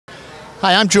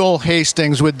Hi, I'm Joel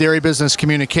Hastings with Dairy Business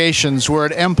Communications. We're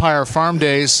at Empire Farm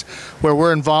Days, where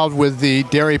we're involved with the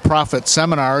Dairy Profit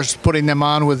Seminars, putting them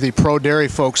on with the pro dairy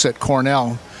folks at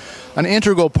Cornell. An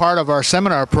integral part of our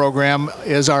seminar program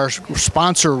is our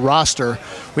sponsor roster.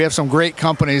 We have some great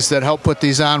companies that help put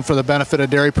these on for the benefit of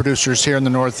dairy producers here in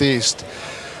the Northeast.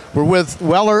 We're with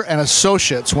Weller and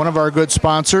Associates, one of our good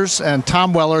sponsors, and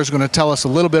Tom Weller is going to tell us a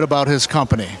little bit about his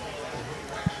company.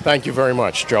 Thank you very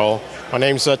much, Joel. My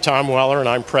name's Tom Weller, and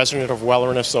I'm president of Weller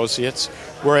and Associates.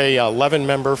 We're a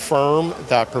 11-member firm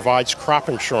that provides crop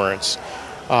insurance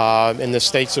in the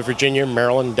states of Virginia,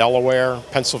 Maryland, Delaware,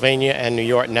 Pennsylvania, and New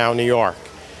York.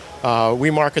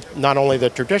 We market not only the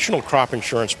traditional crop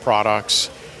insurance products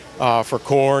for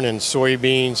corn and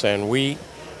soybeans and wheat,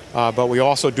 but we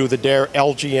also do the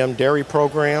LGM dairy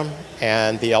program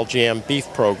and the LGM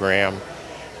beef program,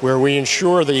 where we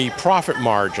ensure the profit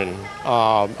margin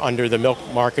under the milk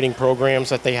marketing programs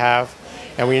that they have,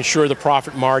 and we ensure the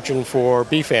profit margin for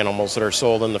beef animals that are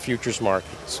sold in the futures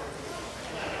markets.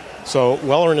 So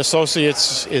Weller and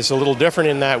Associates is a little different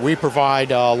in that we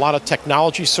provide a lot of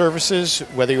technology services.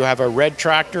 Whether you have a red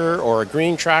tractor or a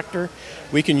green tractor,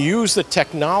 we can use the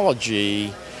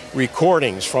technology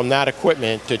recordings from that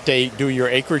equipment to do your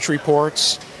acreage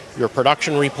reports, your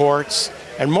production reports,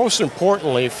 and most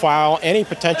importantly, file any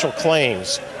potential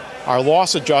claims. Our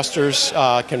loss adjusters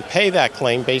can pay that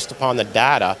claim based upon the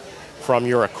data from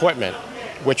your equipment,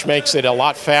 which makes it a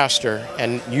lot faster,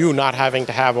 and you not having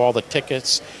to have all the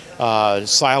tickets,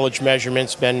 silage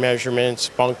measurements, bend measurements,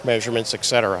 bunk measurements,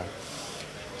 etc.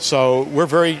 So we're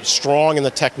very strong in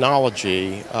the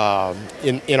technology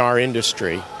in our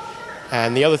industry.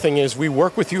 And the other thing is we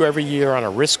work with you every year on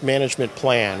a risk management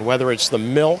plan, whether it's the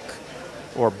milk,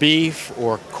 or beef,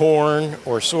 or corn,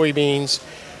 or soybeans.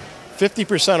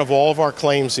 50% of all of our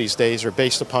claims these days are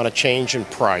based upon a change in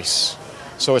price.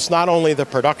 So it's not only the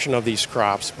production of these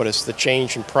crops, but it's the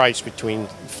change in price between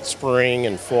spring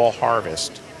and fall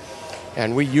harvest.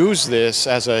 And we use this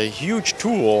as a huge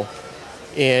tool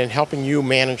in helping you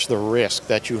manage the risk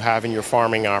that you have in your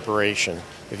farming operation.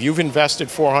 If you've invested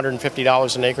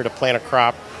 $450 an acre to plant a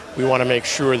crop, we want to make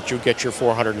sure that you get your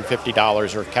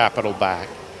 $450 or capital back.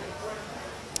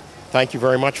 Thank you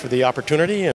very much for the opportunity.